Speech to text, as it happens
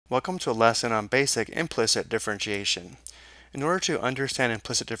Welcome to a lesson on basic implicit differentiation. In order to understand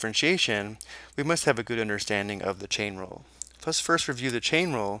implicit differentiation, we must have a good understanding of the chain rule. Let's first review the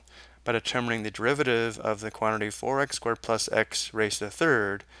chain rule by determining the derivative of the quantity 4x squared plus x raised to the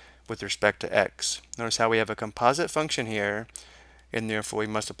third with respect to x. Notice how we have a composite function here, and therefore we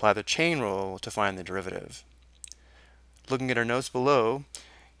must apply the chain rule to find the derivative. Looking at our notes below,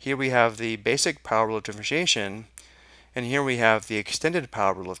 here we have the basic power rule of differentiation, and here we have the extended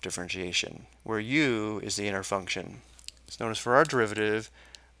power rule of differentiation, where u is the inner function. So notice for our derivative,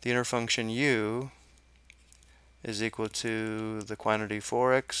 the inner function u is equal to the quantity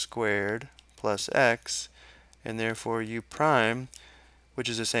 4x squared plus x, and therefore u prime, which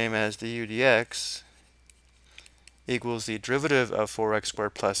is the same as the u dx, equals the derivative of 4x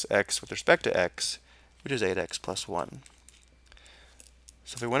squared plus x with respect to x, which is 8x plus 1.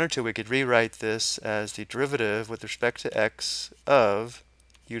 So if we wanted to, we could rewrite this as the derivative with respect to x of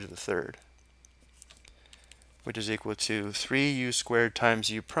u to the third, which is equal to 3u squared times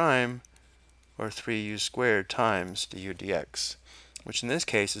u prime, or 3u squared times du dx, which in this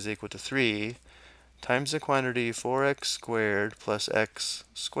case is equal to 3 times the quantity 4x squared plus x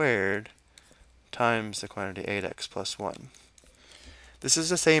squared times the quantity 8x plus 1. This is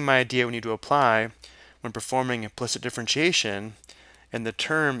the same idea we need to apply when performing implicit differentiation, and the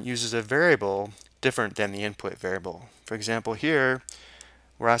term uses a variable different than the input variable. For example, here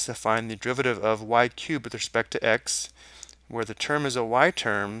we're asked to find the derivative of y cubed with respect to x, where the term is a y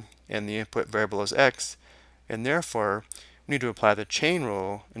term and the input variable is x, and therefore we need to apply the chain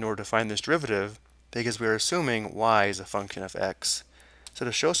rule in order to find this derivative because we're assuming y is a function of x. So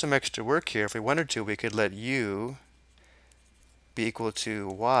to show some extra work here, if we wanted to, we could let u be equal to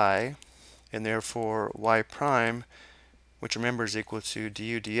y, and therefore y prime, which remember is equal to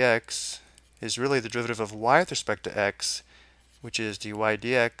du dx, is really the derivative of y with respect to x, which is dy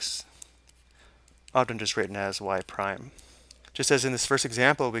dx, often just written as y prime. Just as in this first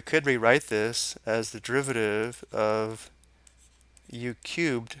example, we could rewrite this as the derivative of u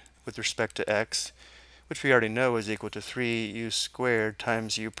cubed with respect to x, which we already know is equal to 3u squared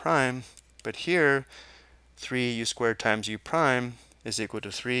times u prime, but here 3u squared times u prime is equal to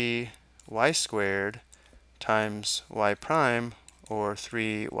 3y squared times y prime, or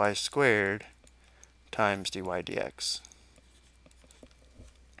 3y squared times dy dx.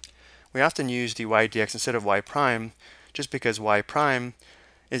 We often use dy dx instead of y prime just because y prime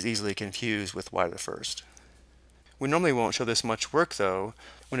is easily confused with y to the first. We normally won't show this much work though.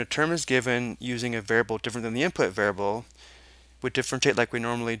 When a term is given using a variable different than the input variable, we differentiate like we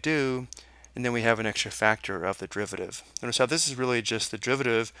normally do, and then we have an extra factor of the derivative. Notice how this is really just the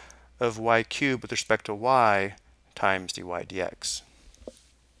derivative of y cubed with respect to y times dy dx.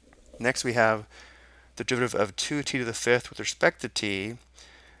 Next we have the derivative of 2t to the fifth with respect to t.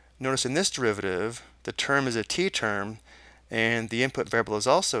 Notice in this derivative, the term is a t term, and the input variable is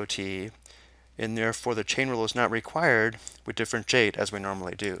also t, and therefore the chain rule is not required. We differentiate as we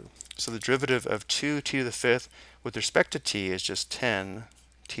normally do. So the derivative of 2t to the fifth with respect to t is just 10t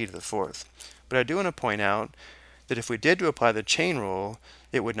to the fourth. But I do want to point out that if we did to apply the chain rule,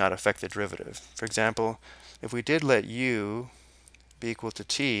 it would not affect the derivative. For example, if we did let u be equal to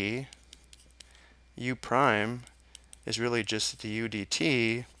t, u prime is really just du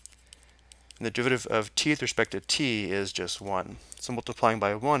dt, and the derivative of t with respect to t is just 1. So multiplying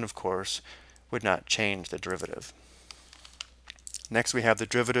by 1, of course, would not change the derivative. Next we have the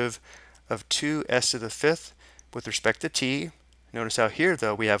derivative of 2s to the fifth with respect to t. Notice how here,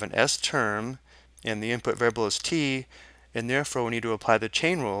 though, we have an s term, and the input variable is t, and therefore we need to apply the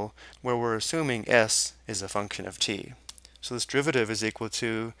chain rule where we're assuming s is a function of t. So this derivative is equal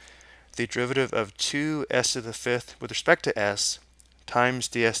to the derivative of 2s to the fifth with respect to s times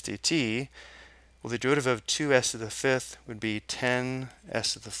ds dt. Well, the derivative of 2s to the fifth would be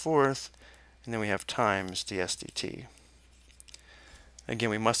 10s to the fourth, and then we have times ds dt. Again,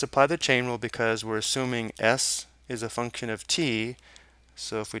 we must apply the chain rule because we're assuming s is a function of t.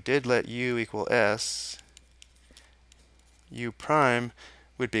 So if we did let u equal s, u prime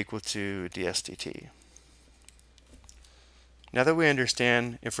would be equal to ds dt. Now that we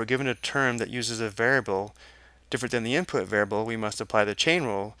understand if we're given a term that uses a variable different than the input variable, we must apply the chain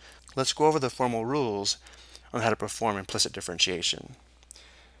rule. Let's go over the formal rules on how to perform implicit differentiation.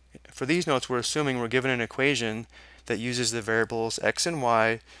 For these notes, we're assuming we're given an equation that uses the variables x and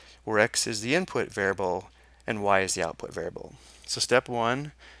y, where x is the input variable and y is the output variable. So step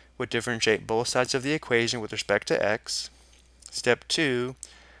 1 would differentiate both sides of the equation with respect to x. Step 2,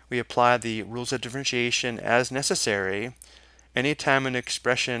 we apply the rules of differentiation as necessary. Anytime an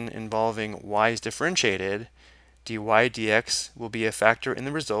expression involving y is differentiated, dy dx will be a factor in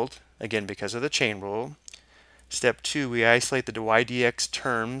the result, again because of the chain rule. Step 2, we isolate the dy dx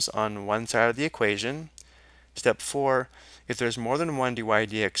terms on one side of the equation. Step 4, if there's more than one dy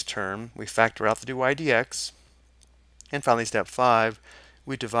dx term, we factor out the dy dx. And finally, step 5,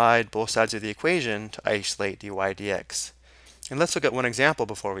 we divide both sides of the equation to isolate dy dx. And let's look at one example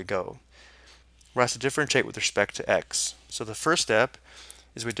before we go. We're asked to differentiate with respect to x. So the first step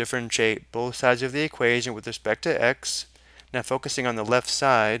is we differentiate both sides of the equation with respect to x. Now focusing on the left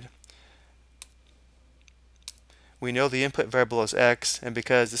side, we know the input variable is x, and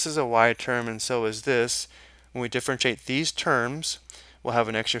because this is a y term and so is this, when we differentiate these terms, we'll have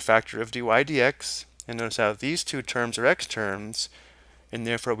an extra factor of dy dx. And notice how these two terms are x terms, and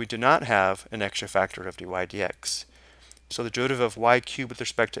therefore we do not have an extra factor of dy dx. So the derivative of y cubed with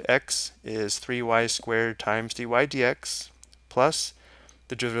respect to x is 3y squared times dy dx, plus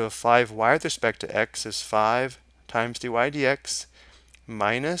the derivative of 5y with respect to x is 5 times dy dx,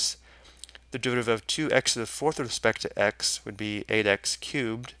 minus the derivative of 2x to the fourth with respect to x would be 8x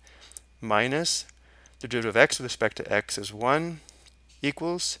cubed, minus the derivative of x with respect to x is 1,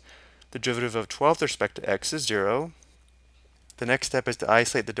 equals the derivative of 12 with respect to x is 0. The next step is to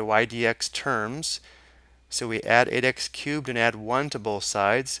isolate the dy dx terms. So we add 8x cubed and add 1 to both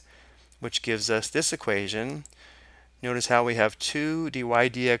sides, which gives us this equation. Notice how we have two dy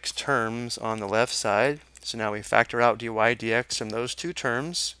dx terms on the left side. So now we factor out dy dx from those two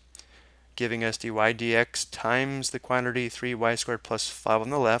terms, giving us dy dx times the quantity 3y squared plus 5 on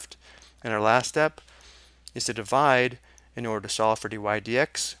the left. And our last step is to divide in order to solve for dy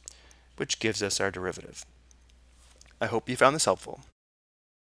dx, which gives us our derivative. I hope you found this helpful.